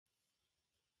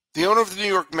The owner of the New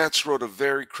York Mets wrote a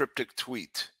very cryptic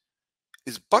tweet.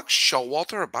 Is Buck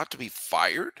Showalter about to be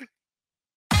fired?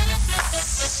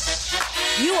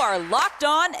 You are Locked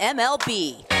On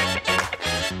MLB,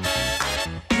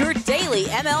 your daily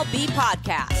MLB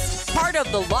podcast. Part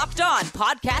of the Locked On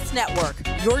Podcast Network,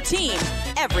 your team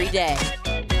every day.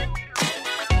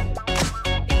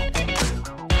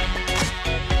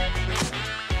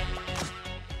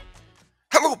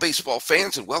 Hello, baseball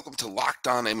fans, and welcome to Locked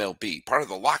On MLB, part of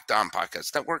the Locked On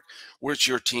Podcast Network, where it's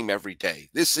your team every day.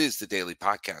 This is the daily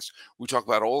podcast. We talk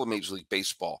about all of Major League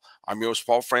Baseball. I'm your host,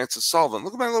 Paul Francis Sullivan.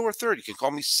 Look at my lower third. You can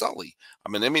call me Sully.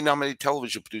 I'm an Emmy-nominated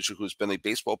television producer who's been a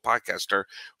baseball podcaster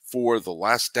for the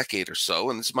last decade or so,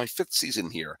 and this is my fifth season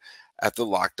here at the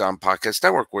Locked On Podcast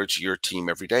Network, where it's your team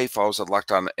every day. Follow us at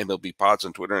Locked On MLB Pods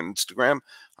on Twitter and Instagram.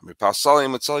 I'm your pal Sully.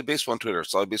 I'm at Sully Baseball on Twitter,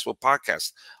 Sully Baseball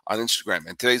Podcast on Instagram.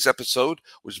 And today's episode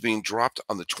was being dropped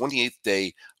on the 28th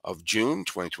day of June,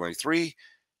 2023.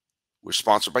 We're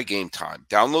sponsored by Gametime.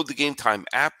 Download the Gametime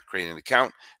app, create an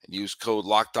account, and use code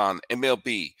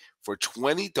LOCKEDONMLB for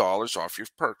 $20 off your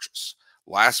purchase.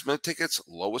 Last-minute tickets,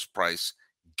 lowest price,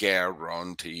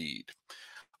 guaranteed.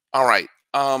 All right,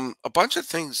 a bunch of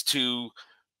things to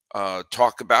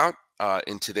talk about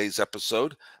in today's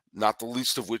episode, not the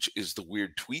least of which is the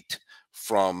weird tweet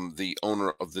from the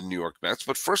owner of the New York Mets.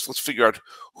 But first, let's figure out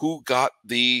who got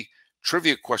the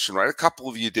trivia question right. A couple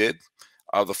of you did.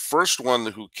 The first one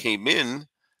who came in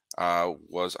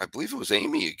was, I believe it was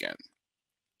Amy again.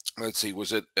 Let's see,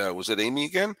 was it Amy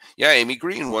again? Yeah, Amy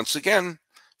Green once again.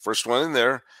 First one in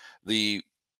there. The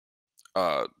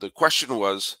question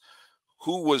was,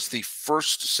 who was the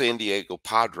first San Diego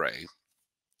Padre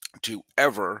to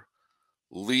ever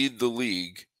lead the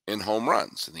league in home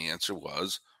runs? And the answer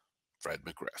was Fred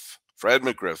McGriff. Fred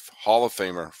McGriff, Hall of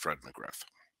Famer Fred McGriff.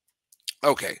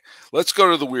 Okay, let's go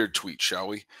to the weird tweet, shall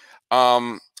we?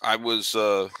 I was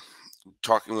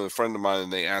talking with a friend of mine,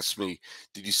 and they asked me,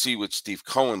 did you see what Steve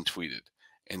Cohen tweeted?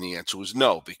 And the answer was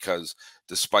no, because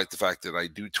despite the fact that I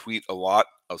do tweet a lot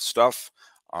of stuff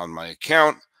on my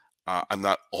account, I'm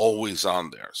not always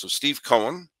on there. So Steve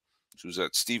Cohen, who's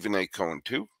at Stephen A. Cohen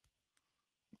 2,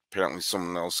 apparently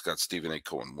someone else got Stephen A.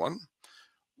 Cohen 1,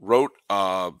 wrote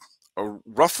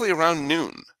roughly around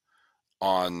noon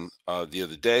on the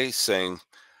other day saying,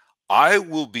 I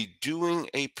will be doing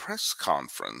a press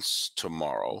conference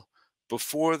tomorrow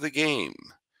before the game.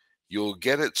 You'll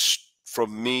get it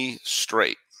from me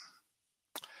straight.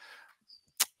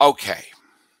 Okay.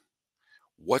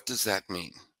 What does that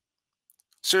mean?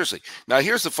 Seriously. Now,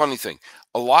 here's the funny thing.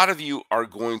 A lot of you are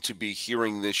going to be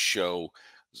hearing this show,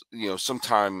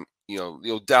 sometime, you'll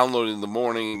download it in the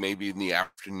morning, maybe in the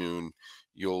afternoon,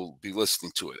 you'll be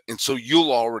listening to it. And so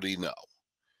you'll already know.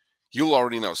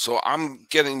 So I'm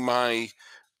getting my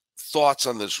thoughts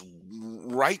on this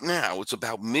right now. It's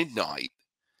about midnight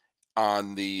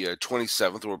on the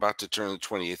 27th. We're about to turn the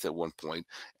 28th at one point.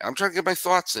 I'm trying to get my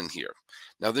thoughts in here.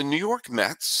 Now, the New York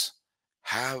Mets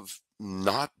have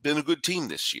not been a good team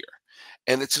this year.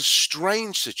 And it's a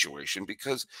strange situation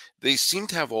because they seem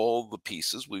to have all the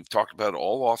pieces. We've talked about it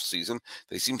all offseason.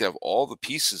 They seem to have all the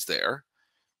pieces there.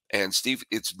 And Steve,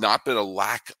 it's not been a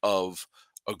lack of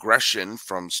aggression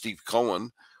from Steve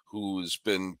Cohen, who's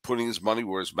been putting his money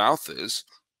where his mouth is.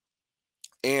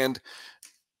 And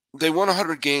they won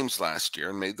 100 games last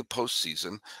year and made the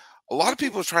postseason. A lot of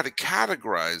people try to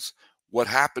categorize what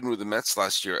happened with the Mets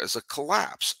last year as a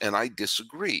collapse, and I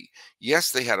disagree. Yes,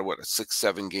 they had a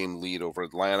 6-7 game lead over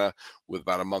Atlanta with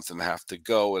about a month and a half to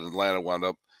go, and Atlanta wound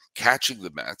up catching the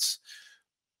Mets.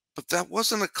 But that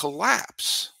wasn't a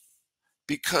collapse,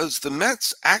 because the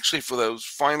Mets actually, for those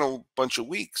final bunch of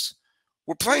weeks,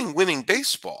 were playing winning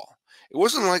baseball. It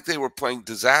wasn't like they were playing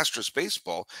disastrous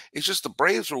baseball. It's just the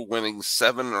Braves were winning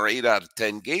 7 or 8 out of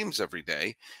 10 games every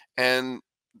day, and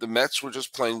the Mets were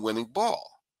just playing winning ball.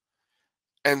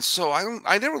 And so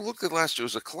I never looked at last year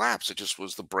as a collapse. It just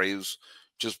was the Braves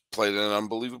just played at an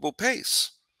unbelievable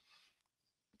pace.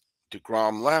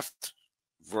 DeGrom left.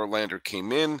 Verlander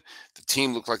came in. The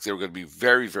team looked like they were going to be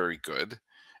very, very good.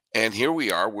 And here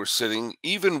we are. We're sitting,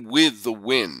 even with the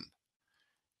win.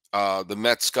 The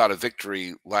Mets got a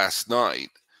victory last night.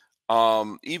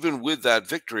 Even with that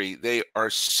victory, they are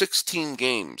 16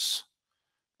 games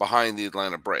behind the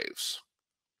Atlanta Braves,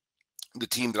 the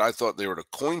team that I thought they were at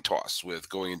a coin toss with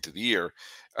going into the year.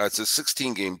 It's a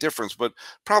 16-game difference, but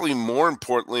probably more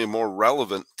importantly and more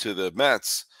relevant to the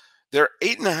Mets, they're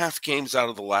 8.5 games out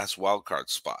of the last wild card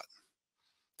spot.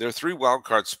 There are 3 wild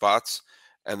card spots,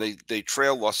 and they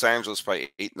trail Los Angeles by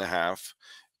 8.5,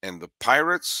 and the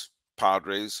Pirates,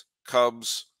 Padres,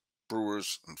 Cubs,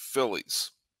 Brewers, and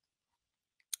Phillies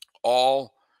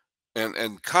all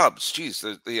and Cubs. Geez,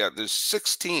 there's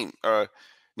 16. No,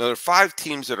 there are 5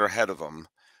 teams that are ahead of them,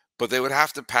 but they would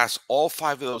have to pass all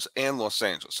 5 of those and Los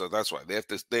Angeles. So that's why they have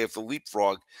to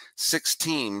leapfrog 6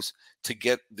 teams to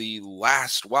get the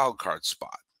last wild card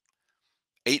spot.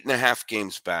 8.5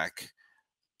 games back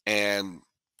and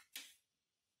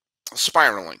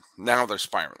spiraling. Now they're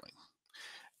spiraling.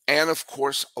 And of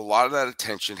course, a lot of that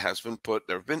attention has been put.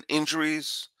 There have been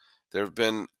injuries. There have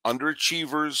been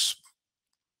underachievers.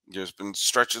 There's been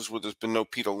stretches where there's been no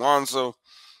Pete Alonso,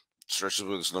 stretches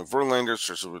where there's no Verlander,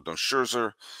 stretches with no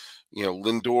Scherzer.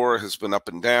 Lindor has been up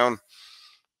and down.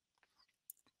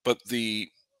 But the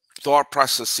thought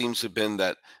process seems to have been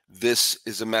that this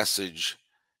is a message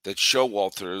that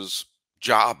Showalter's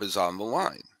job is on the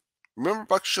line. Remember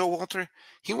Buck Showalter?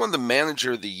 He won the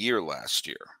Manager of the Year last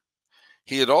year.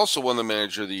 He had also won the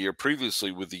Manager of the Year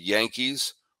previously with the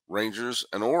Yankees, Rangers,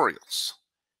 and Orioles.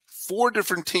 4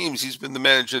 different teams he's been the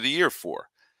Manager of the Year for.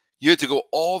 You had to go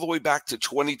all the way back to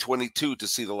 2022 to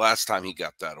see the last time he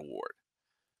got that award.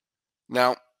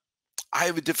 Now, I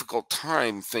have a difficult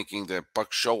time thinking that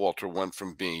Buck Showalter went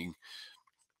from being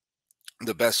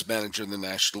the best manager in the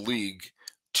National League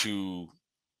to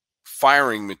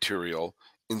firing material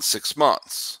in 6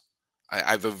 months.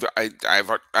 I have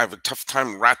a tough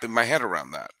time wrapping my head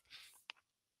around that.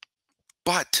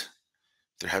 But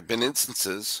there have been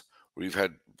instances where you've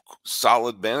had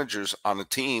solid managers on a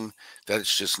team that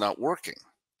it's just not working.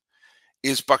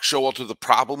 Is Buck Showalter the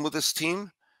problem with this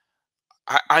team?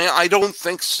 I don't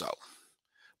think so.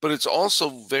 But it's also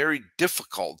very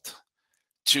difficult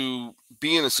to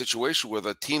be in a situation where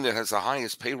the team that has the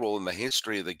highest payroll in the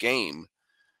history of the game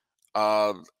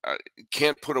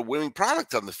can't put a winning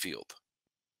product on the field.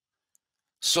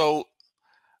 So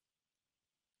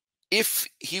if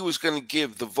he was going to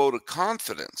give the vote of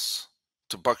confidence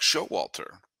to Buck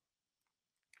Showalter,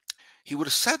 he would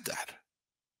have said that.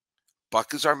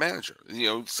 Buck is our manager.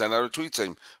 Send out a tweet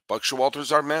saying, Buck Showalter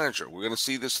is our manager. We're going to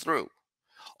see this through.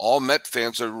 All Met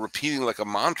fans are repeating like a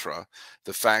mantra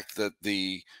the fact that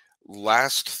the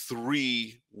last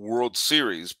 3 World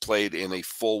Series played in a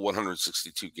full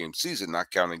 162-game season,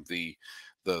 not counting the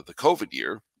COVID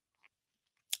year.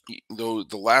 The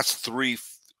last 3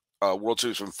 World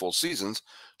Series from full seasons,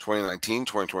 2019,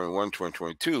 2021,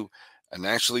 2022, a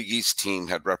National League East team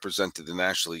had represented the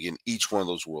National League in each one of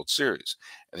those World Series.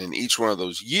 And in each one of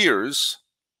those years,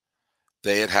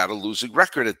 they had a losing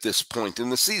record at this point in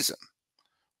the season.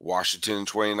 Washington in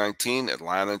 2019,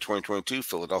 Atlanta in 2022,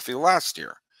 Philadelphia last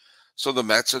year. So the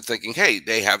Mets are thinking, hey,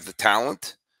 they have the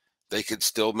talent. They could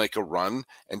still make a run.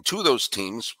 And 2 of those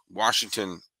teams,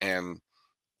 Washington and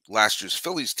last year's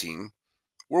Phillies team,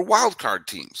 were wild card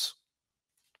teams.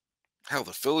 Hell,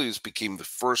 the Phillies became the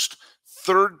first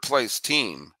 3rd place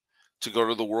team to go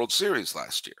to the World Series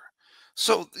last year.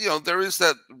 So, there is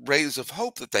that rays of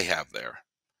hope that they have there.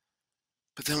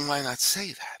 But then why not say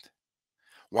that?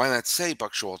 Why not say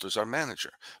Buck Showalter is our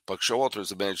manager? Buck Showalter is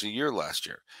the manager of the year last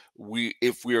year.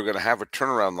 If we are going to have a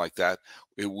turnaround like that,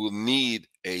 it will need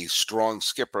a strong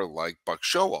skipper like Buck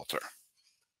Showalter.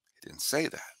 He didn't say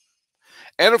that.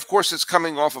 And of course, it's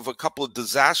coming off of a couple of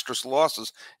disastrous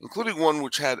losses, including one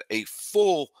which had a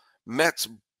full Mets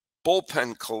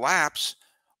bullpen collapse,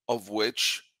 of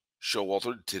which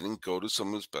Showalter didn't go to some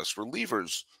of his best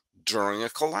relievers during a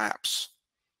collapse.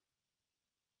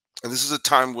 And this is a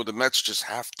time where the Mets just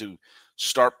have to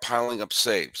start piling up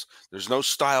saves. There's no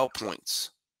style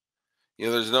points.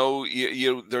 There's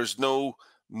no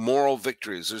moral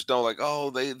victories. There's no like, oh,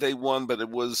 they won, but it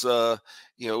was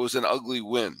it was an ugly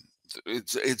win.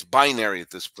 It's binary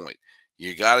at this point.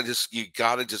 You gotta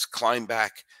just climb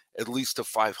back at least to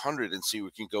 500 and see we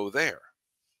can go there.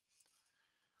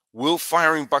 Will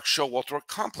firing Buck Showalter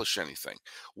accomplish anything?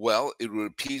 Well, it would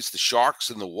appease the sharks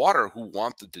in the water who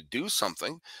wanted to do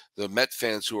something, the Met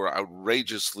fans who are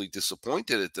outrageously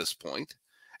disappointed at this point,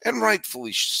 and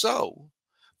rightfully so.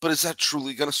 But is that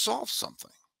truly going to solve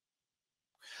something?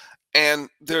 And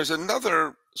there's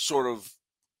another sort of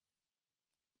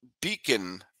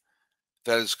beacon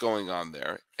that is going on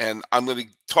there. And I'm going to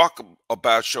talk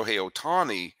about Shohei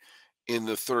Ohtani in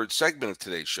the 3rd segment of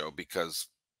today's show because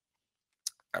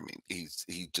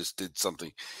he just did something.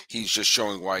 He's just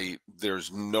showing why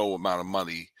there's no amount of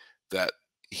money that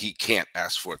he can't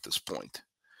ask for at this point.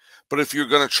 But if you're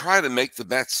going to try to make the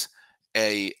Mets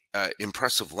a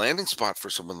impressive landing spot for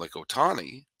someone like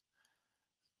Ohtani,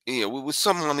 with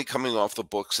some money coming off the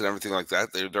books and everything like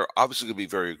that, they're obviously going to be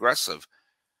very aggressive.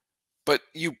 But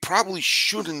you probably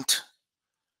shouldn't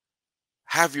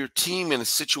have your team in a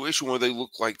situation where they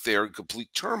look like they're in complete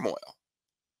turmoil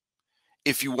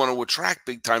if you want to attract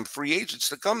big-time free agents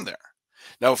to come there.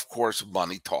 Now, of course,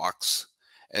 money talks,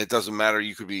 and it doesn't matter.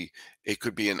 It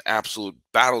could be an absolute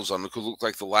battle zone. It could look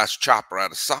like the last chopper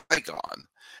out of Saigon.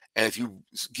 And if you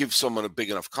give someone a big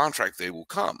enough contract, they will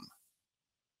come.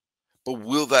 But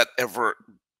will that ever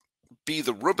be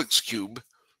the Rubik's Cube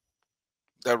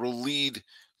that will lead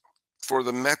for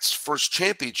the Mets' first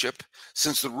championship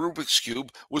since the Rubik's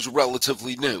Cube was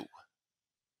relatively new?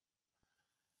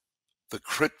 The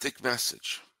cryptic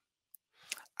message.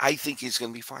 I think he's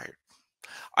going to be fired.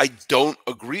 I don't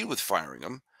agree with firing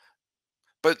him.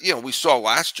 But, we saw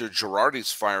last year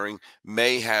Girardi's firing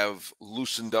may have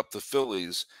loosened up the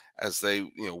Phillies as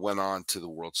they, went on to the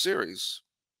World Series.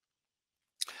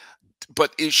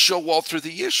 But is Showalter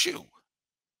the issue?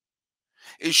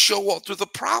 Is Showalter the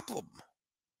problem?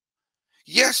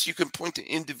 Yes, you can point to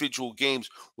individual games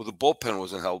where the bullpen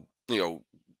wasn't held,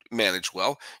 managed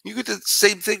well. You could do the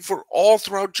same thing for all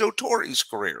throughout Joe Torre's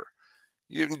career.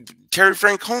 Terry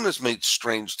Francona's made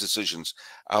strange decisions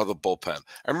out of the bullpen.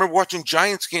 I remember watching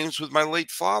Giants games with my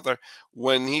late father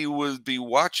when he would be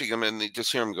watching them and they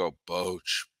just hear him go,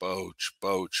 "Boach, Boach,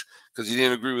 Boach," because he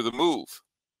didn't agree with the move.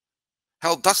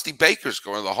 Hell, Dusty Baker's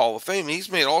going to the Hall of Fame.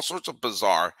 He's made all sorts of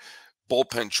bizarre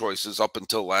bullpen choices up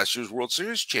until last year's World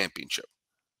Series championship.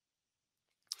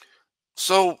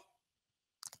 So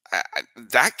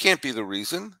that can't be the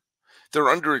reason. They're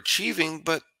underachieving,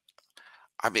 but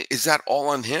I mean, is that all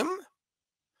on him?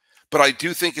 But I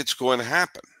do think it's going to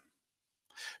happen.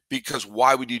 Because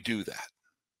why would you do that?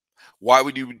 Why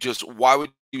would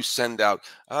you send out,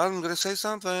 "I'm going to say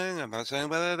something, I'm not saying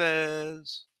what it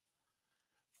is."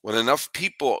 When enough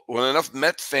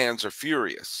Met fans are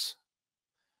furious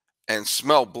and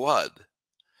smell blood,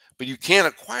 but you can't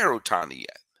acquire Ohtani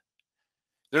yet.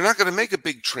 They're not going to make a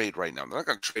big trade right now. They're not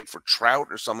going to trade for Trout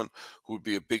or someone who would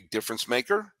be a big difference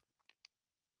maker.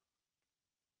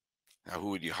 Now, who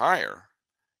would you hire?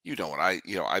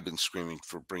 I've been screaming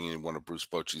for bringing in one of Bruce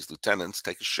Bochy's lieutenants.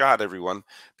 Take a shot, everyone,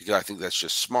 because I think that's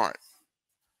just smart.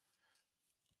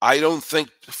 I don't think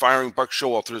firing Buck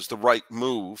Showalter is the right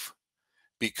move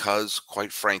because,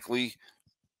 quite frankly,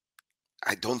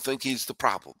 I don't think he's the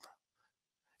problem.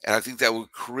 And I think that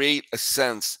would create a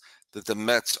sense that the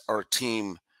Mets are a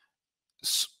team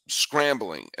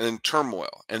scrambling and in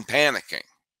turmoil and panicking.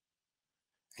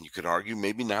 And you could argue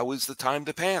maybe now is the time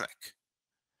to panic.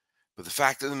 But the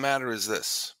fact of the matter is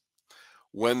this: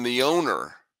 when the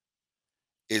owner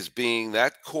is being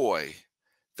that coy,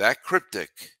 that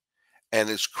cryptic, and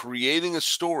is creating a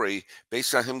story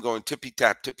based on him going tippy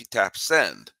tap,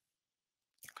 send,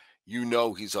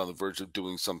 he's on the verge of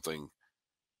doing something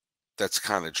that's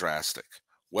kind of drastic.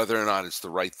 Whether or not it's the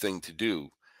right thing to do,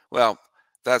 well,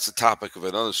 that's the topic of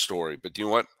another story. But you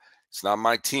know what? It's not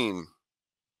my team.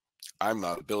 I'm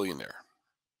not a billionaire.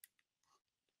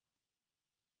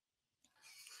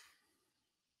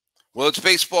 Well, it's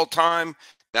baseball time.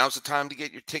 Now's the time to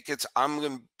get your tickets. I'm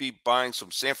going to be buying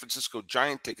some San Francisco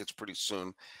Giant tickets pretty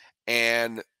soon.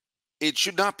 And it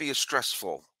should not be a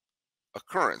stressful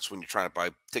occurrence when you're trying to buy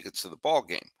tickets to the ball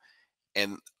game.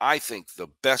 And I think the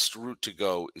best route to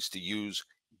go is to use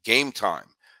Gametime.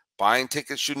 Buying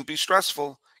tickets shouldn't be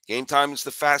stressful. Gametime is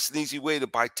the fast and easy way to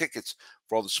buy tickets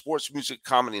for all the sports, music,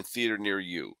 comedy, and theater near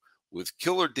you. With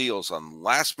killer deals on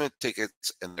last-minute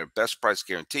tickets and their best price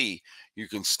guarantee, you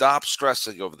can stop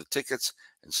stressing over the tickets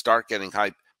and start getting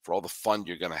hyped for all the fun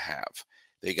you're going to have.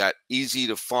 They got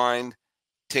easy-to-find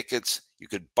tickets. You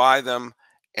could buy them,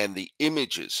 and the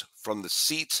images from the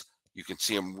seats, you can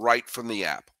see them right from the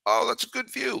app. Oh, that's a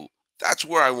good view. That's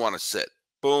where I want to sit.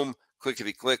 Boom,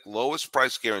 clickety-click, lowest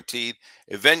price guaranteed,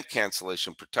 event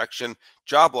cancellation protection,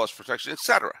 job loss protection,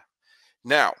 etc.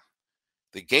 Now,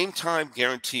 the Gametime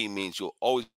guarantee means you'll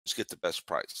always get the best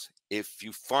price. If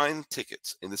you find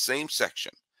tickets in the same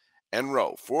section and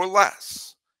row for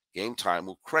less, Gametime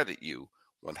will credit you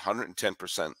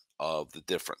 110% of the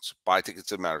difference. Buy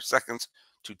tickets in a matter of seconds.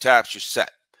 2 taps, you're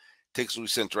set. Tickets will be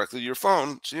sent directly to your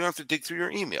phone, so you don't have to dig through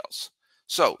your emails.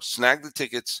 So, snag the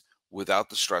tickets without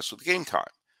the stress with Gametime.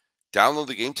 Download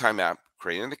the Gametime app,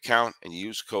 create an account, and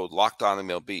use code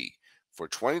LOCKEDONMLB for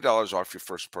 $20 off your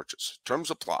first purchase. Terms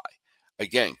apply.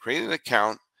 Again, create an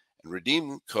account and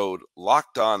redeem code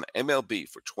LOCKEDONMLB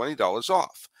for $20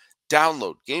 off.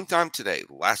 Download Gametime today.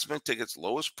 Last-minute tickets,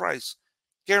 lowest price,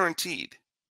 guaranteed.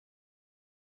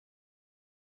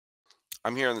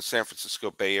 I'm here in the San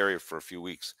Francisco Bay Area for a few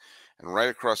weeks, and right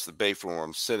across the bay from where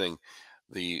I'm sitting,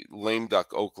 the lame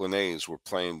duck Oakland A's were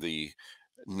playing the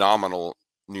nominal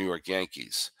New York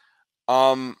Yankees.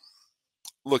 We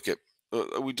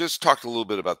just talked a little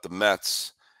bit about the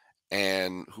Mets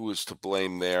and who is to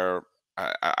blame there.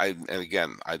 And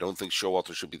again, I don't think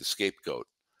Showalter should be the scapegoat.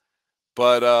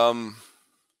 But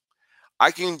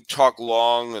I can talk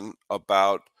long and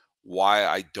about why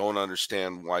I don't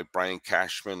understand why Brian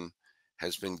Cashman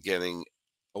has been getting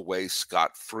away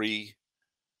scot-free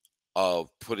of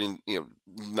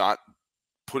not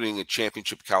putting a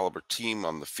championship caliber team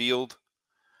on the field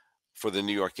for the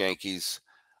New York Yankees.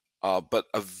 But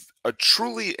a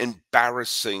truly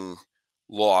embarrassing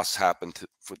loss happened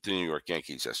for the New York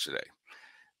Yankees yesterday.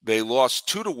 They lost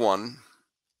 2-1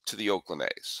 to the Oakland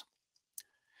A's.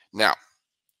 Now,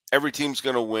 every team's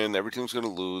going to win, every team's going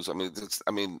to lose.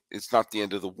 It's not the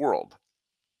end of the world.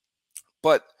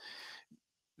 But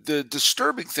the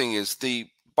disturbing thing is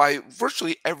by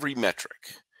virtually every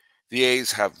metric, the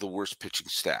A's have the worst pitching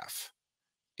staff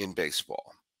in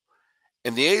baseball.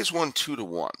 And the A's won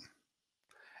 2-1.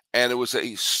 And it was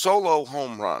a solo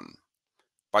home run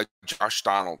by Josh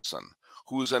Donaldson,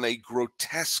 who was in a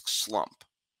grotesque slump.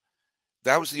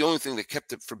 That was the only thing that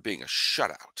kept it from being a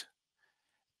shutout.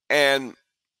 And,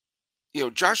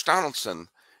 Josh Donaldson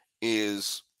may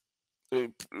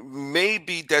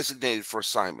be designated for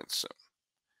assignment soon.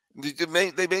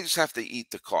 They may just have to eat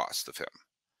the cost of him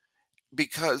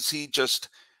because his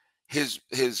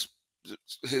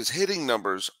hitting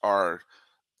numbers are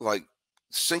like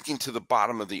sinking to the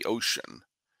bottom of the ocean,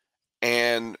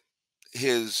 and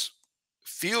his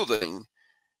fielding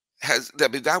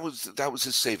that was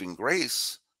his saving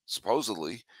grace,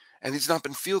 supposedly, and he's not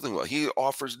been fielding well. He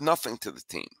offers nothing to the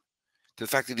team. To the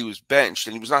fact that he was benched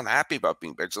and he was not happy about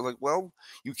being benched. They're like, well,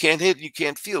 you can't hit, you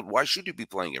can't field. Why should you be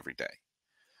playing every day?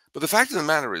 But the fact of the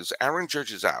matter is, Aaron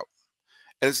Judge is out,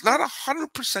 and it's not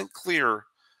 100% clear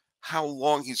how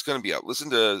long he's going to be out. Listen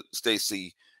to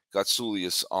Stacy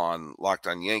Gotsulias on Locked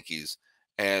On Yankees,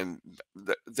 and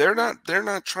they're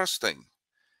not trusting.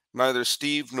 Neither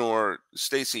Steve nor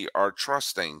Stacy are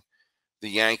trusting the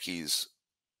Yankees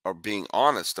are being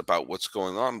honest about what's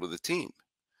going on with the team.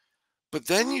 But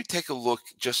then you take a look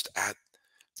just at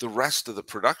the rest of the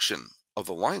production of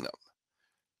the lineup.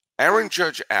 Aaron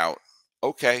Judge out.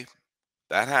 Okay,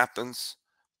 that happens.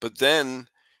 But then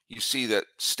you see that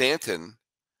Stanton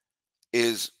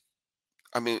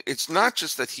it's not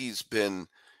just that he's been,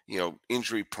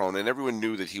 injury prone, and everyone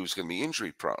knew that he was going to be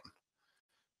injury prone.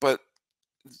 But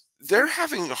they're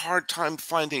having a hard time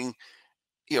finding,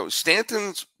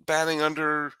 Stanton's batting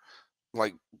under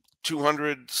like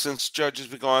 200 since Judge has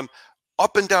been gone.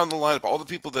 Up and down the lineup, all the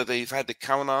people that they've had to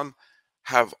count on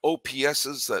have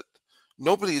OPSs that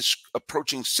nobody is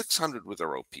approaching 600 with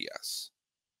their OPS.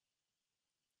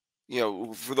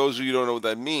 For those of you who don't know what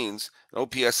that means, an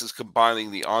OPS is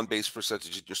combining the on-base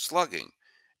percentage in your slugging.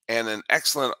 And an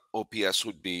excellent OPS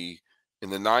would be in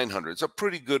the 900s. A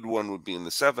pretty good one would be in the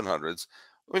 700s.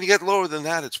 When you get lower than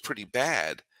that, it's pretty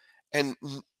bad. And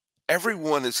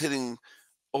everyone is hitting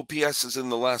OPSs in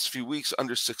the last few weeks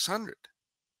under 600.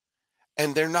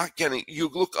 And they're not getting, you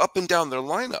look up and down their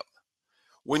lineup.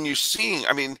 When you're seeing,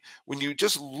 when you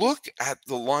just look at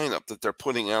the lineup that they're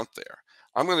putting out there,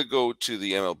 I'm going to go to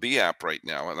the MLB app right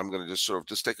now, and I'm going to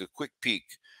just take a quick peek.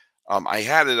 I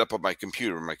had it up on my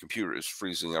computer. My computer is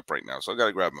freezing up right now, so I got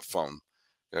to grab my phone.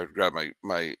 I got to grab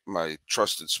my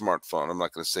trusted smartphone. I'm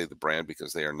not going to say the brand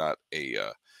because they are not a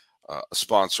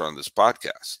sponsor on this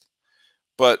podcast.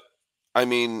 But,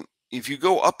 if you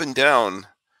go up and down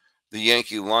the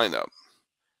Yankee lineup,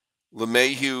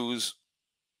 LeMahieu's,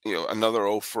 another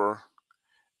offer,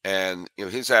 and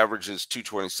his average is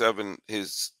 227.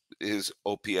 His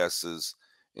OPS is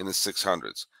in the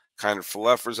 600s. Kind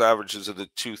Falefer's averages in the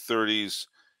 230s.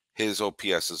 His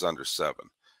OPS is under 7.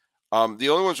 The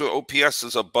only ones with OPS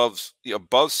is above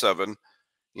 7.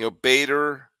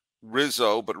 Bader,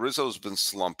 Rizzo, but Rizzo's been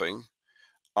slumping.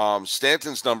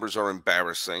 Stanton's numbers are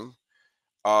embarrassing.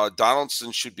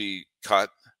 Donaldson should be cut.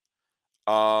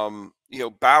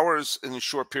 Bowers in a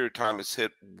short period of time has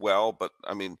hit well, but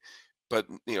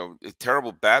a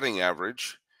terrible batting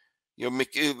average.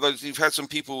 You've had some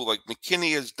people like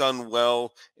McKinney has done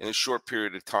well in a short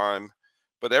period of time,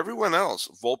 but everyone else,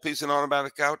 Volpe's an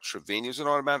automatic out, Trevino's an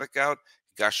automatic out,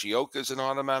 Higashioka's an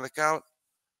automatic out.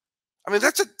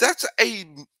 That's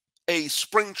a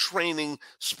spring training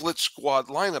split squad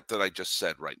lineup that I just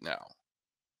said right now.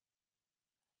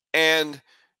 And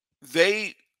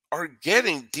they are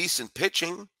getting decent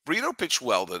pitching. Brito pitched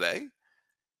well today.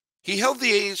 He held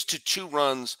the A's to 2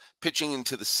 runs pitching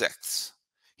into the 6th.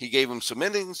 He gave them some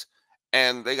innings,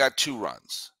 and they got 2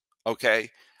 runs, okay?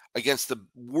 Against the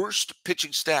worst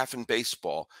pitching staff in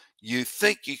baseball, you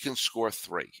think you can score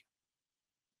 3.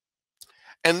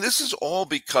 And this is all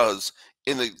because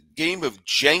in a game of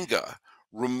Jenga,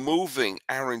 removing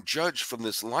Aaron Judge from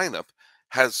this lineup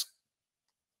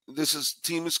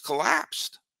team has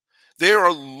collapsed. They are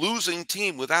a losing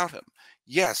team without him.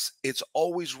 Yes, it's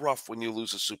always rough when you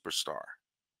lose a superstar.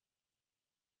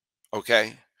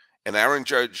 Okay? And Aaron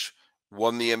Judge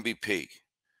won the MVP.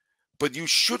 But you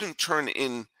shouldn't turn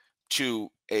into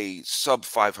a sub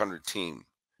 500 team,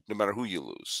 no matter who you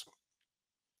lose.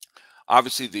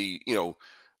 Obviously,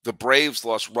 the Braves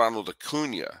lost Ronald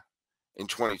Acuna in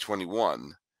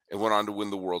 2021 and went on to win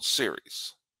the World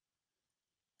Series.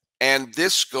 And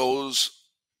this goes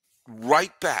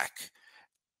right back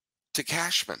to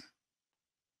Cashman.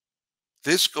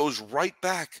 This goes right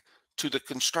back to the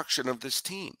construction of this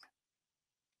team.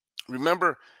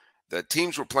 Remember that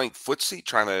teams were playing footsie,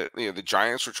 the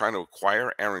Giants were trying to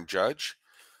acquire Aaron Judge.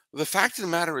 The fact of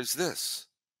the matter is this.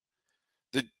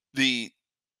 The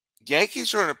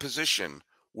Yankees are in a position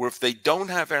where if they don't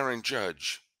have Aaron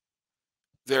Judge,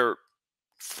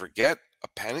 forget a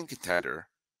pennant contender,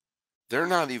 they're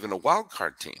not even a wild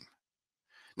card team.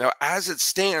 Now, as it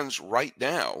stands right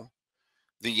now,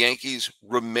 the Yankees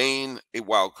remain a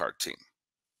wild card team.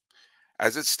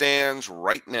 As it stands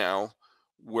right now,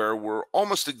 where we're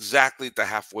almost exactly at the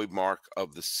halfway mark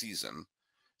of the season,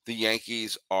 the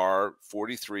Yankees are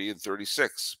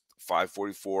 43-36,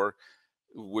 544,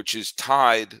 which is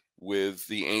tied with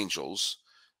the Angels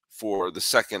for the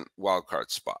second wild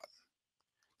card spot.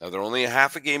 Now, they're only a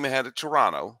half a game ahead of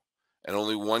Toronto and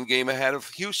only one game ahead of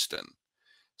Houston.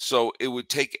 So it would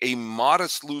take a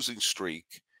modest losing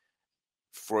streak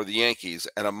for the Yankees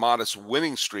and a modest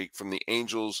winning streak from the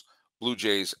Angels, Blue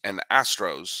Jays, and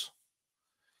Astros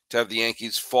to have the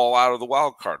Yankees fall out of the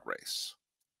wild card race.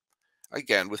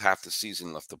 Again, with half the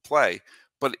season left to play.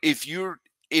 But if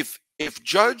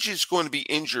Judge is going to be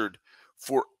injured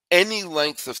for any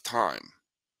length of time,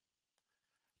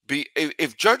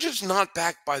 if Judge is not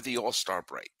back by the All-Star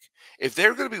break, if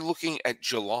they're going to be looking at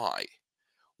July,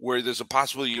 where there's a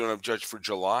possibility you don't have Judge for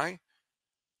July,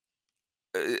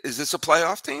 is this a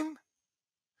playoff team?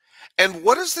 And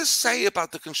what does this say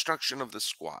about the construction of the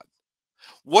squad?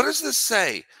 What does this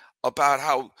say about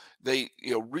how they,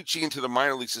 reaching into the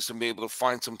minor league system, be able to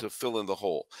find someone to fill in the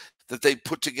hole? That they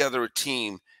put together a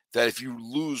team that if you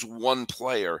lose one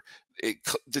player,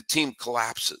 the team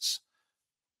collapses.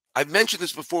 I've mentioned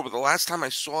this before, but the last time I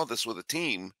saw this with a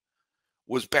team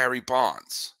was Barry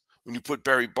Bonds. When you put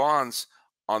Barry Bonds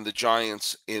on the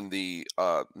Giants in the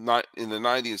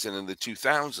 90s and in the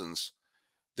 2000s,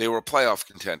 they were a playoff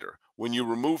contender. When you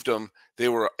removed them, they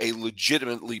were a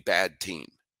legitimately bad team.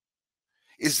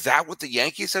 Is that what the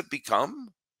Yankees have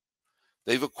become?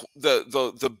 They've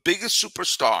the biggest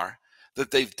superstar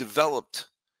that they've developed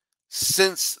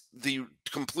since the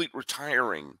complete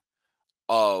retiring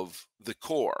of the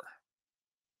core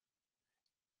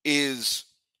is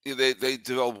they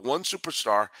developed one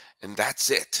superstar and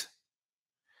that's it.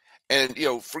 And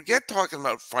forget talking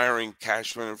about firing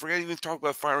Cashman and forget even talking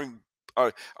about firing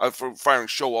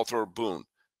Showalter or Boone.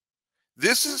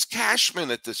 This is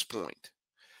Cashman at this point.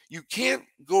 You can't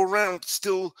go around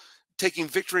still taking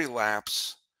victory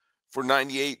laps for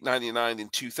 98, 99,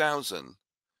 and 2000,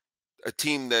 a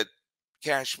team that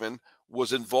Cashman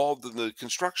was involved in the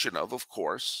construction of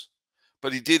course,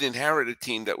 but he did inherit a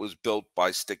team that was built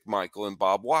by Stick Michael and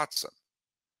Bob Watson.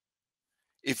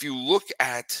 If you look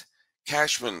at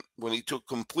Cashman, when he took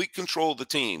complete control of the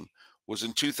team, was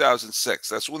in 2006.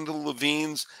 That's when the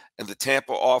Levines and the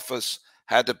Tampa office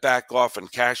had to back off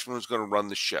and Cashman was going to run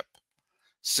the ship.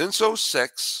 Since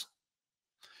 2006,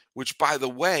 which, by the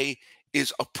way,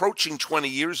 is approaching 20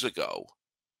 years ago,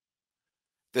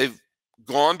 they've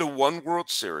gone to one World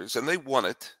Series, and they won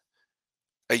it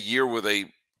a year where they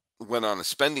went on a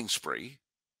spending spree,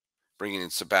 bringing in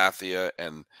Sabathia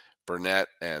and Burnett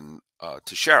and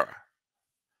Teixeira.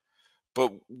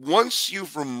 But once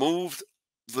you've removed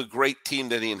the great team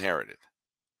that he inherited,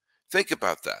 think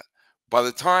about that. By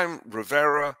the time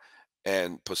Rivera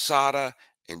and Posada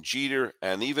and Jeter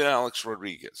and even Alex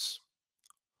Rodriguez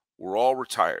were all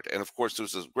retired, and of course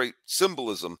there's this great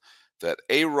symbolism that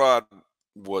A-Rod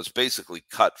was basically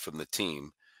cut from the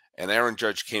team, and Aaron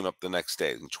Judge came up the next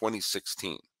day in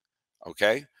 2016,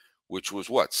 okay, which was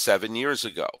 7 years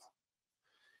ago.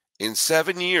 In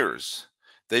 7 years,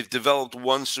 they've developed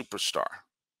one superstar.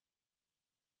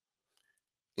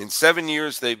 In 7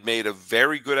 years, they've made a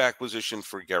very good acquisition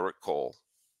for Garrett Cole.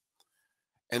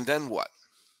 And then what?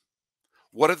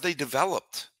 What have they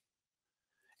developed?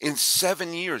 In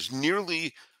 7 years,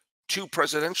 nearly 2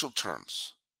 presidential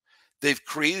terms, they've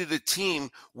created a team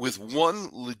with one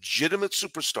legitimate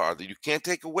superstar that you can't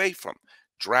take away from.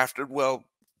 Drafted well,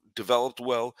 developed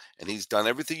well, and he's done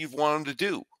everything you've wanted him to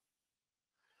do.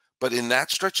 But in that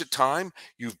stretch of time,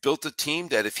 you've built a team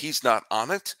that if he's not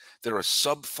on it, they're a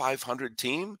sub 500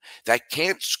 team that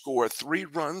can't score 3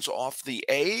 runs off the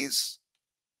A's.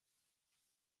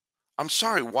 I'm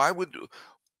sorry, why would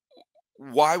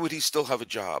he still have a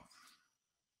job?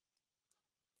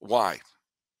 Why?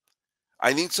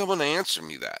 I need someone to answer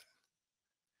me that.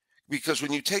 Because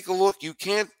when you take a look, you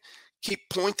can't keep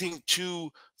pointing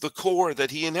to the core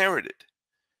that he inherited.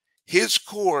 His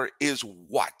core is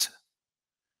what?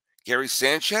 Gary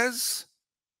Sanchez?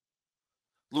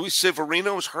 Luis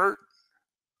Severino is hurt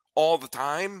all the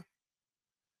time.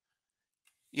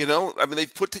 I mean,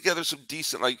 they've put together some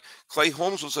decent, like Clay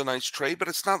Holmes was a nice trade, but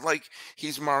it's not like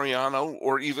he's Mariano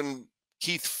or even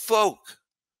Keith Folk.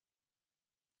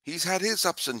 He's had his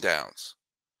ups and downs.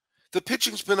 The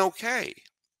pitching's been okay.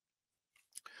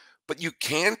 But you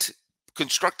can't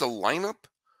construct a lineup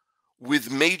with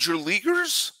major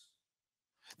leaguers?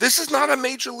 This is not a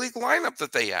major league lineup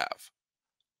that they have.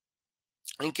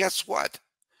 And guess what?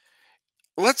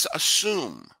 Let's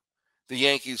assume the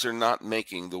Yankees are not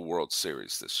making the World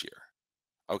Series this year.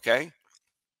 Okay?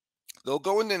 They'll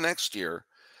go into next year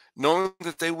knowing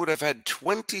that they would have had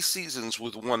 20 seasons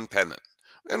with one pennant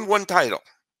and one title.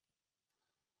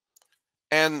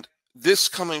 And this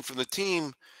coming from the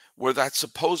team where that's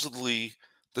supposedly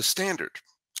the standard.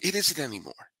 It isn't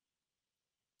anymore.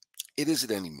 It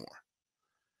isn't anymore.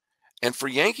 And for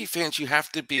Yankee fans, you have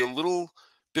to be a little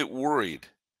bit worried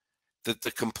that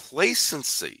the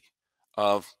complacency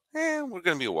of, we're going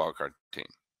to be a wild card team,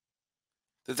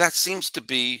 that seems to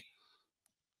be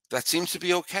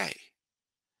okay.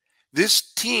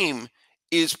 This team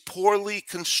is poorly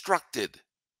constructed.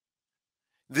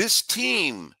 This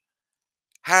team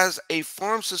has a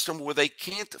farm system where they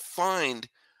can't find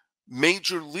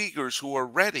major leaguers who are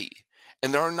ready.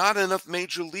 And there are not enough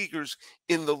major leaguers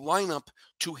in the lineup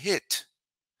to hit.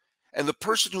 And the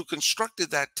person who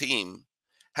constructed that team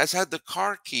has had the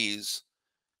car keys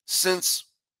since,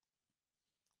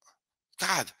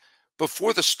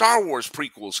 before the Star Wars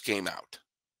prequels came out.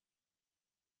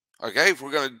 Okay, if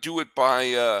we're going to do it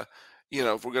by,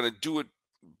 if we're going to do it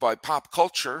by pop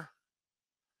culture,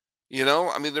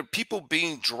 I mean, there are people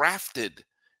being drafted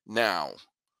now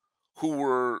who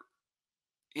were,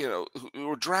 who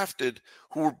were drafted,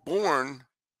 who were born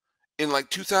in like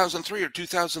 2003 or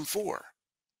 2004.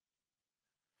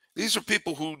 These are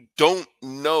people who don't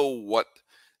know what,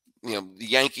 the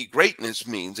Yankee greatness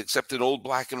means, except in old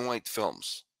black and white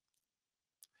films.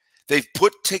 They've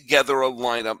put together a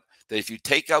lineup that if you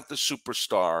take out the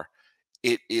superstar,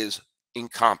 it is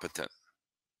incompetent.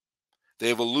 They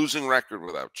have a losing record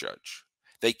without Judge.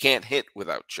 They can't hit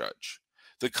without Judge.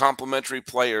 The complementary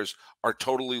players are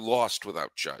totally lost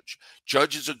without Judge.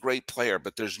 Judge is a great player,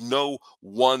 but there's no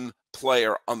one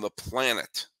player on the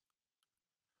planet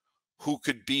who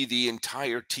could be the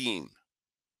entire team.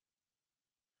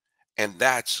 And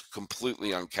that's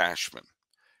completely on Cashman.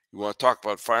 You want to talk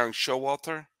about firing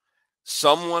Showalter?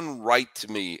 Someone write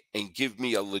to me and give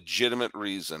me a legitimate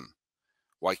reason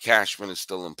why Cashman is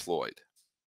still employed.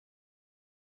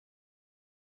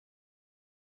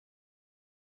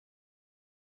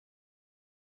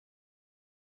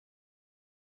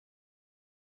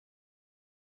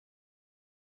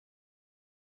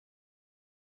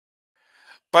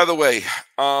 By the way,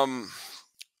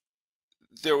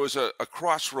 there was a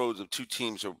crossroads of two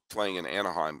teams that were playing in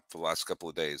Anaheim for the last couple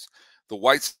of days. The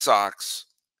White Sox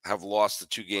have lost the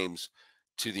two games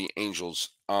to the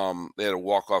Angels. They had a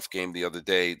walk-off game the other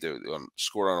day. They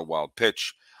scored on a wild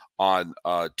pitch. On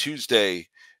Tuesday,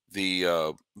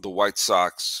 the White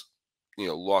Sox,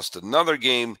 lost another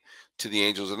game to the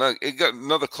Angels. And it got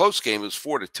another close game. It was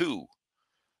 4-2.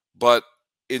 But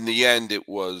in the end, it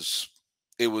was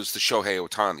the Shohei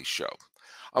Ohtani show.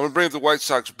 I'm going to bring up the White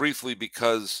Sox briefly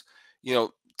because,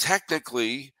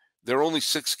 technically they're only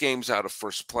 6 games out of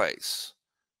first place.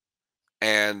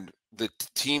 And the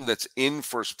team that's in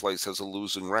first place has a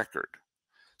losing record.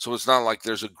 So it's not like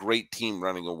there's a great team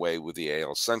running away with the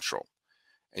AL Central.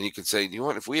 And you can say, you know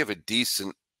what, if we have a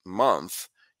decent month,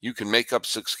 you can make up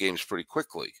 6 games pretty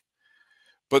quickly.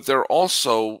 But they're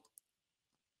also,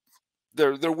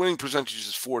 their winning percentage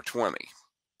is .420.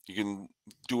 You can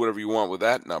do whatever you want with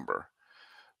that number.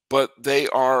 But they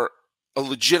are a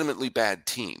legitimately bad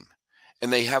team.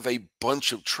 And they have a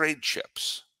bunch of trade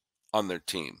chips on their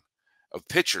team, of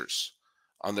pitchers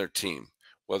on their team,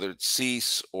 whether it's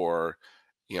Cease or,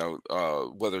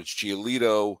 whether it's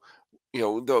Giolito,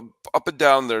 the up and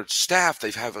down their staff,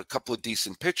 they have a couple of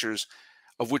decent pitchers,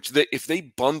 of which if they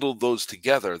bundled those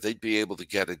together, they'd be able to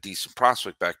get a decent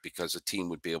prospect back because a team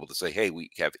would be able to say, hey, we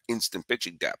have instant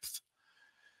pitching depth.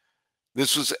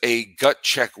 This was a gut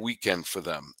check weekend for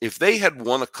them. If they had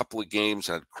won a couple of games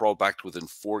and had crawled back to within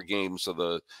 4 games of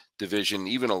the division,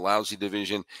 even a lousy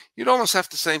division, you'd almost have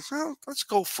to say, well, let's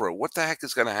go for it. What the heck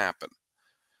is going to happen?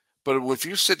 But if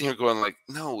you're sitting here going like,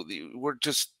 no, we're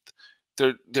just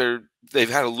they've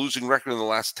had a losing record in the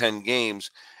last 10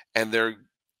 games, and they're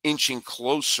inching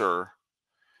closer.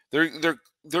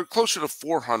 They're closer to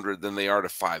 400 than they are to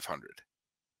 500,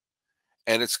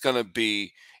 and it's going to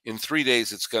be in 3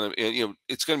 days. It's going to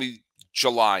it's going to be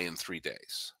July in 3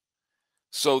 days.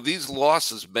 So these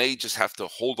losses may just have to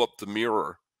hold up the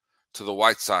mirror to the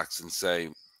White Sox and say,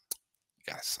 you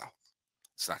gotta sell.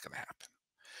 It's not going to happen.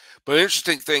 But an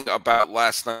interesting thing about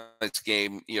last night's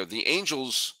game, the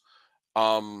Angels,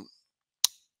 got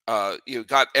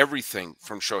everything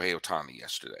from Shohei Ohtani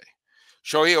yesterday.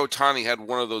 Shohei Ohtani had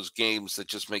one of those games that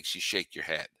just makes you shake your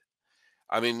head.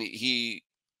 I mean, he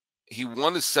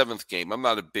won his 7th game. I'm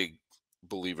not a big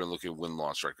believer in looking at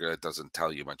win-loss record. That doesn't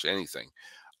tell you much anything.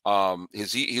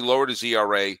 He lowered his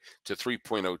ERA to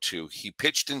 3.02. He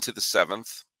pitched into the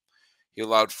 7th. He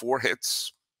allowed 4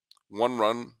 hits, 1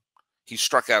 run. He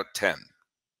struck out 10.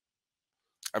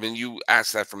 I mean, you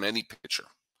ask that from any pitcher.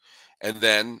 And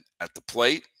then at the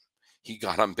plate, he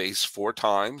got on base 4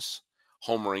 times,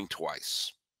 homering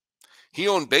twice. He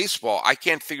owned baseball. I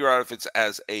can't figure out if it's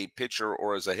as a pitcher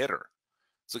or as a hitter.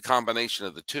 It's a combination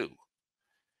of the two.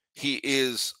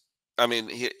 His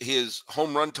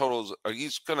home run totals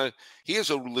he has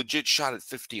a legit shot at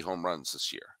 50 home runs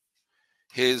this year.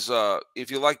 If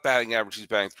you like batting average, he's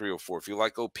batting 304. If you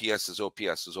like OPS, his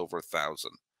OPS is over 1,000.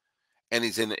 And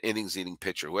he's an innings eating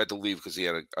pitcher who had to leave because he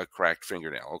had a cracked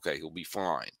fingernail. Okay, he'll be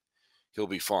fine. He'll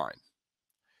be fine.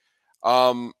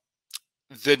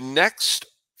 The next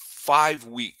 5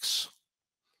 weeks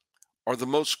are the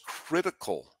most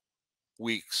critical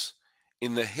weeks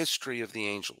in the history of the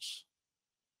Angels.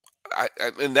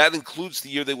 And that includes the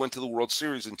year they went to the World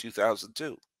Series in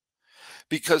 2002.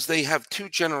 Because they have 2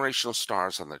 generational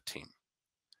stars on their team.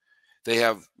 They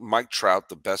have Mike Trout,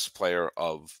 the best player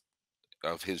of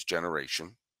his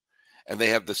generation, and they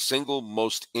have the single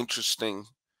most interesting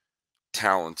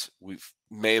talent we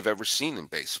may have ever seen in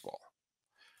baseball.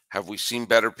 Have we seen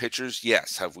better pitchers?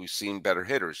 Yes. Have we seen better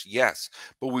hitters? Yes.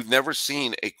 But we've never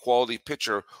seen a quality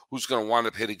pitcher who's going to wind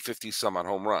up hitting 50-some-odd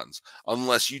home runs,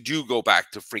 unless you do go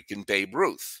back to freaking Babe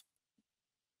Ruth.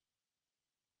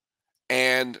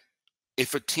 And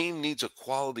if a team needs a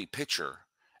quality pitcher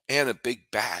and a big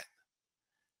bat,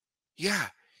 yeah,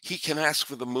 he can ask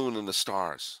for the moon and the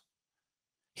stars.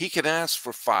 He can ask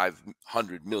for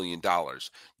 $500 million.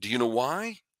 Do you know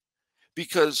why?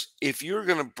 Because if you're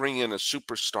going to bring in a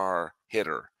superstar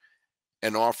hitter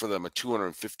and offer them a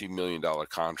 $250 million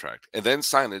contract and then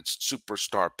sign a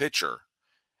superstar pitcher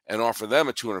and offer them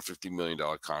a $250 million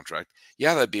contract,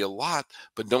 yeah, that'd be a lot,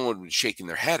 but no one would be shaking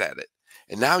their head at it.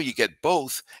 And now you get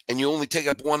both, and you only take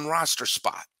up 1 roster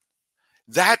spot.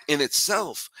 That in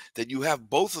itself, that you have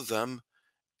both of them,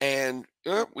 and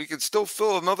we can still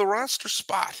fill another roster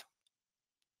spot.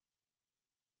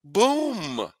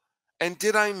 Boom. And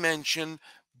did I mention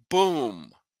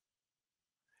boom?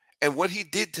 And what he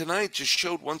did tonight just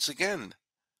showed once again,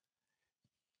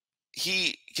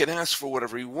 he can ask for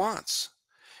whatever he wants.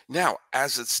 Now,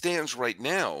 as it stands right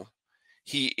now,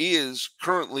 he is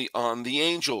currently on the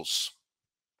Angels.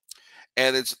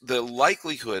 And it's the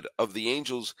likelihood of the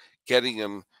Angels getting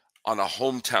him on a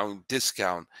hometown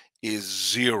discount is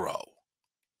 0.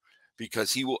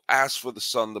 Because he will ask for the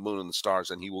sun, the moon, and the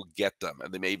stars, and he will get them.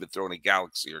 And they may even throw in a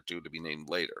galaxy or 2 to be named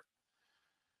later.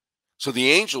 So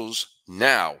the Angels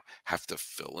now have to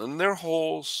fill in their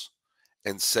holes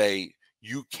and say,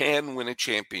 you can win a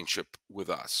championship with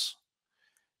us.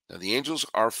 Now, the Angels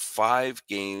are 5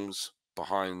 games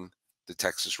behind the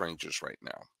Texas Rangers right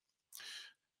now.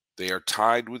 They are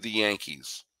tied with the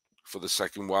Yankees for the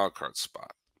second wildcard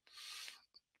spot.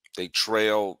 They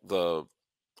trail the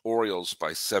Orioles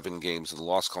by 7 games in the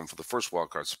loss column for the first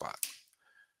wildcard spot.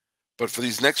 But for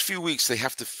these next few weeks, they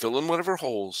have to fill in whatever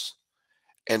holes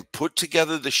and put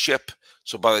together the ship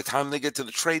so by the time they get to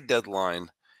the trade deadline,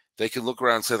 they can look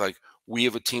around and say, like, we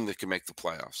have a team that can make the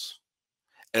playoffs.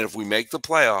 And if we make the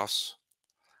playoffs,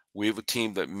 we have a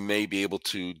team that may be able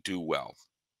to do well.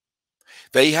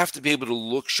 They have to be able to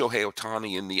look Shohei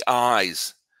Ohtani in the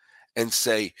eyes and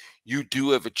say, you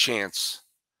do have a chance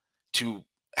to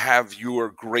have your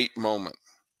great moment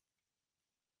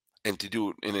and to do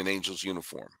it in an Angels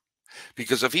uniform.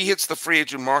 Because if he hits the free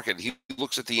agent market, he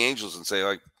looks at the Angels and say,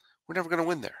 like, we're never going to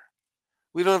win there.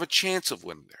 We don't have a chance of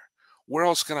winning there. Where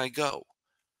else can I go?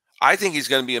 I think he's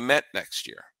going to be a Met next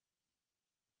year.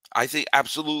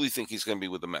 Absolutely think he's going to be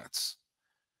with the Mets.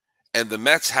 And the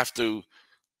Mets have to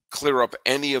clear up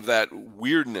any of that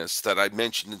weirdness that I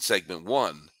mentioned in segment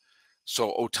 1.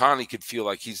 So Ohtani could feel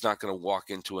like he's not going to walk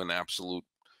into an absolute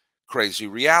crazy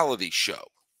reality show.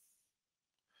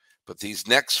 But these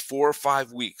next 4 or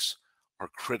 5 weeks are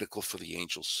critical for the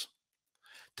Angels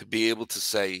to be able to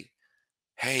say,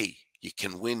 hey, you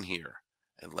can win here,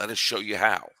 and let us show you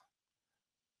how.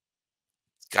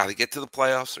 Got to get to the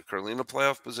playoffs. They're currently in a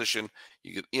playoff position.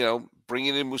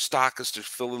 Bringing in Moustakas to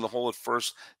fill in the hole at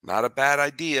first, not a bad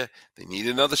idea. They need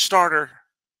another starter.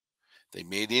 They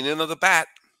may need another bat.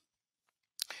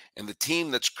 And the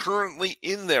team that's currently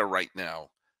in there right now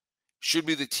should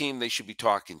be the team they should be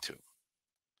talking to.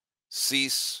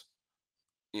 Cease,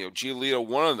 Giolito,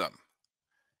 one of them,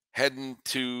 heading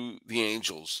to the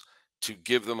Angels to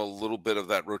give them a little bit of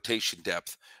that rotation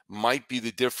depth might be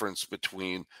the difference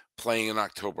between playing in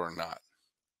October or not.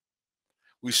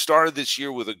 We started this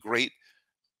year with a great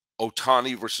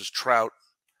Ohtani versus Trout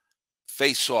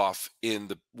face-off in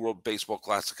the World Baseball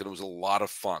Classic, and it was a lot of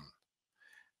fun.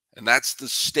 And that's the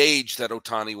stage that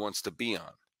Ohtani wants to be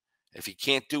on. If he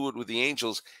can't do it with the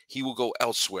Angels, he will go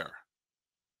elsewhere.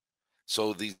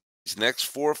 So these next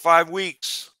 4 or 5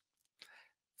 weeks,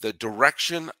 the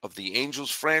direction of the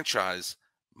Angels franchise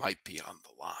might be on the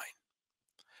line.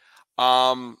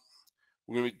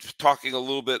 We're going to be talking a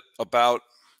little bit about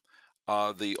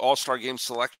the All-Star Game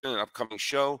selection, an upcoming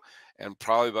show, and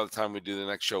probably by the time we do the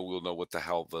next show, we'll know what the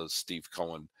hell the Steve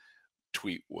Cohen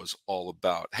tweet was all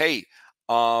about. Hey,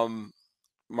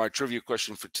 my trivia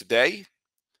question for today,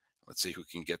 let's see who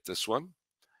can get this one.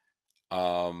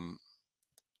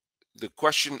 The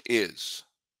question is,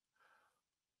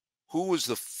 who was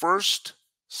the first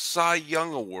Cy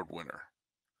Young Award winner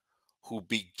who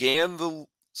began the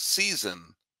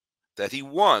season that he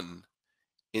won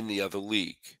in the other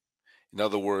league? In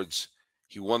other words,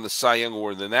 he won the Cy Young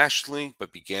Award in the National League,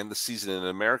 but began the season in an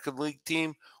American League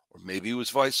team, or maybe it was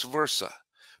vice versa.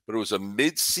 But it was a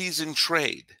mid-season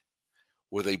trade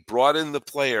where they brought in the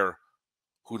player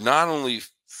who not only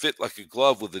fit like a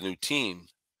glove with the new team,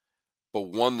 but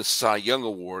won the Cy Young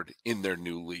Award in their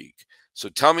new league. So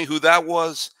tell me who that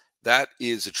was. That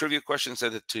is a trivia question.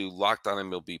 Send it to Locked On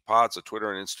MLB Pods on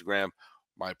Twitter and Instagram.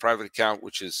 My private account,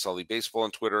 which is Sully Baseball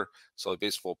on Twitter, Sully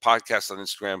Baseball Podcast on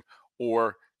Instagram,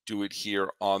 or do it here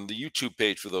on the YouTube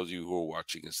page for those of you who are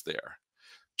watching us there.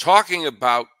 Talking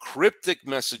about cryptic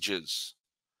messages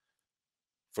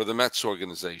for the Mets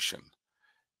organization.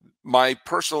 My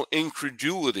personal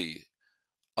incredulity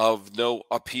of no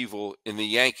upheaval in the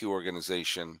Yankee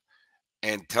organization,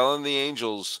 and telling the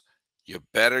Angels, you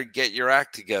better get your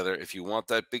act together if you want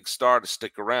that big star to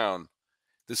stick around.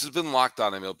 This has been Locked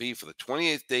On MLB for the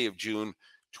 28th day of June,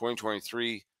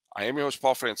 2023. I am your host,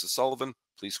 Paul Francis Sullivan.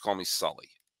 Please call me Sully.